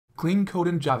Clean code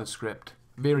in JavaScript,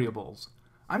 variables.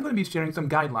 I'm going to be sharing some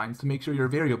guidelines to make sure your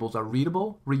variables are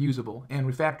readable, reusable,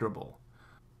 and refactorable.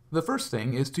 The first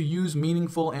thing is to use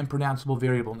meaningful and pronounceable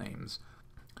variable names.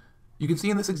 You can see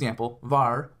in this example,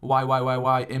 var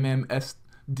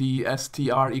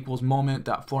YYYYMMSDSTR equals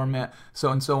moment.format, so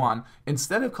and so on.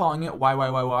 Instead of calling it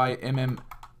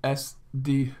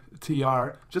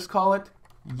YYYYMMSDTR, just call it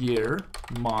year,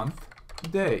 month,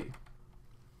 day.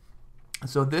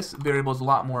 So this variable is a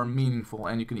lot more meaningful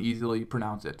and you can easily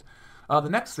pronounce it. The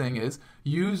next thing is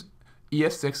use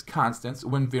Es6 Constants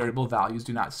when variable values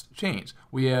do not change.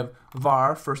 We have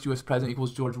var first US president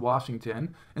equals George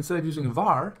Washington. Instead of using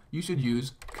var, you should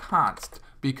use const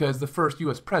because the first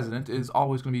US president is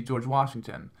always going to be George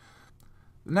Washington.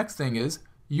 The next thing is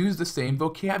use the same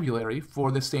vocabulary for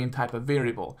the same type of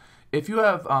variable. If you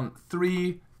have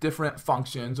three different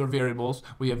functions or variables,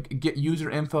 we have get user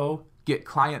info, get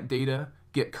client data,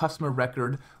 get customer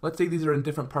record. Let's say these are in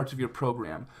different parts of your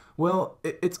program. Well,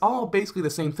 it's all basically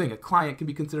the same thing. A client can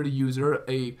be considered a user,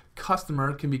 a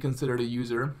customer can be considered a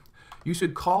user. You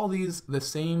should call these the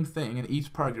same thing in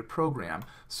each part of your program.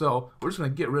 So we're just going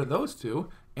to get rid of those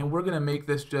two, and we're going to make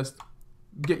this just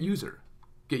get user.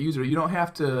 Get user. You don't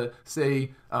have to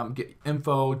say get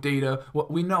info, data. Well,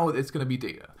 we know it's going to be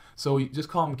data. So you just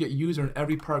call them get user in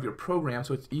every part of your program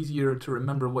so it's easier to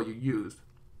remember what you used.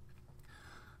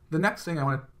 The next thing I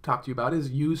want to talk to you about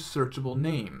is use searchable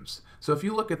names. So if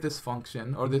you look at this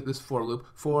function, or this for loop,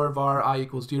 for var I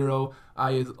equals 0,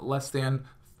 I is less than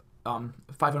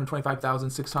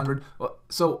 525,600.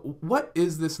 So what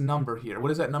is this number here? What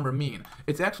does that number mean?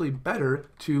 It's actually better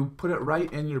to put it right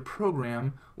in your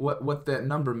program what that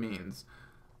number means.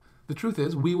 The truth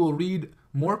is, we will read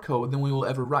more code than we will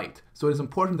ever write. So it is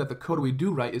important that the code we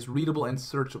do write is readable and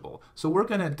searchable. So we're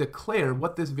going to declare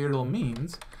what this variable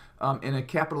means in a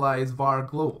capitalized var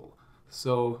global.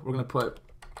 So we're going to put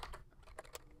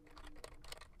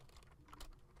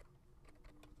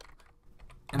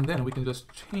and then we can just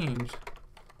change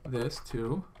this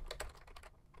to,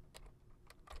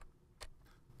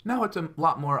 now it's a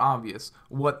lot more obvious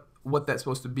what that's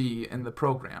supposed to be in the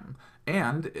program.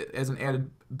 And as an added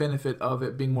benefit of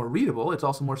it being more readable, it's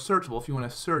also more searchable. If you want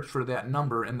to search for that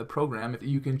number in the program,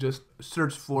 you can just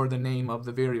search for the name of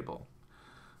the variable.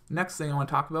 Next thing I want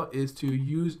to talk about is to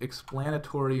use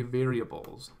explanatory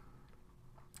variables.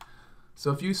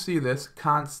 So if you see this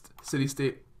const city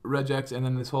state regex and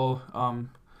then this whole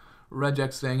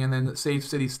regex thing, and then save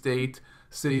city state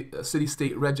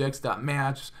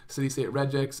regex.match city state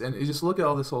regex, and you just look at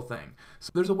all this whole thing.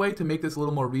 So there's a way to make this a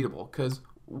little more readable, because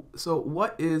so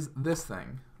what is this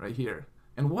thing right here,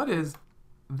 and what is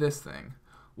this thing?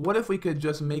 What if we could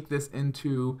just make this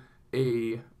into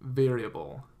a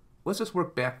variable? Let's just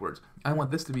work backwards. I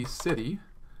want this to be city,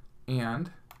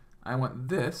 and I want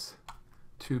this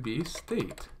to be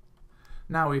state.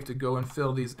 Now we have to go and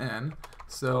fill these in.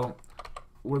 So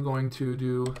we're going to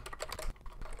do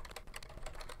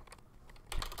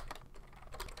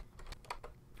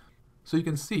so you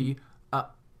can see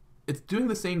it's doing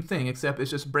the same thing, except it's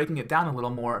just breaking it down a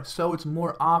little more, so it's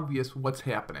more obvious what's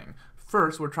happening.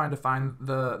 First, we're trying to find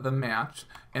the match,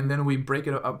 and then we break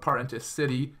it apart into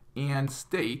city and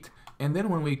state, and then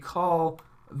when we call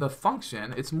the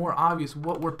function, it's more obvious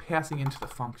what we're passing into the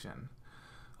function.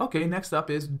 Okay, next up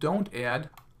is don't add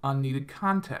unneeded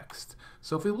context.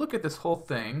 So if we look at this whole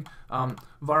thing,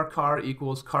 var car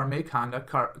equals car make Honda,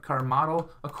 car model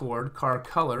Accord, car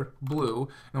color blue,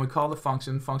 and we call the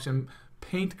function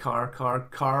paint car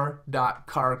dot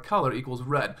car color equals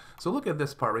red. So look at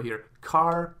this part right here,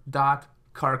 car dot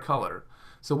car color.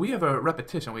 So we have a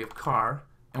repetition. We have car,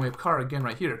 and we have car again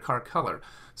right here, car color.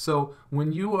 So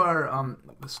when you are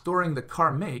storing the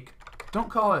car make, don't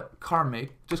call it car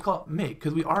make, just call it make,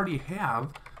 because we already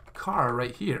have car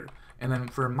right here. And then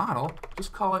for model,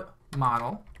 just call it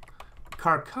model.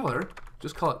 Car color,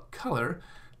 just call it color.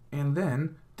 And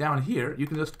then down here, you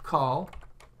can just call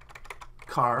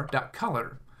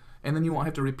car.color. And then you won't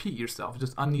have to repeat yourself,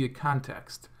 just unneeded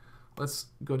context. Let's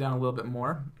go down a little bit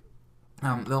more.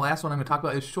 The last one I'm going to talk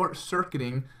about is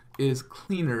short-circuiting is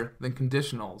cleaner than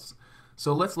conditionals.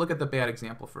 So let's look at the bad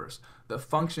example first. The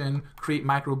function create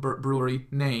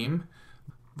microbrewery name,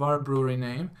 var brewery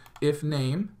name, if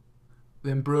name,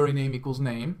 then brewery name equals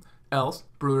name, else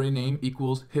brewery name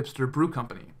equals hipster brew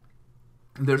company.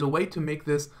 There's a way to make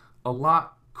this a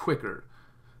lot quicker.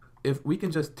 If we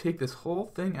can just take this whole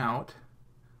thing out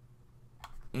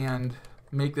and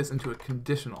make this into a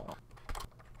conditional.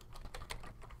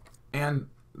 And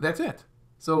that's it.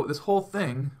 So this whole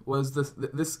thing was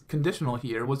this conditional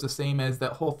here was the same as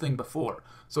that whole thing before.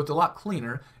 So it's a lot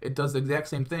cleaner. It does the exact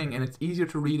same thing, and it's easier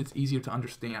to read. It's easier to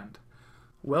understand.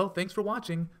 Well, thanks for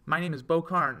watching. My name is Beau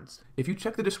Carnes. If you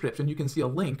check the description, you can see a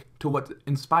link to what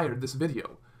inspired this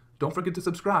video. Don't forget to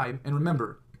subscribe, and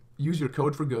remember, use your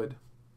code for good.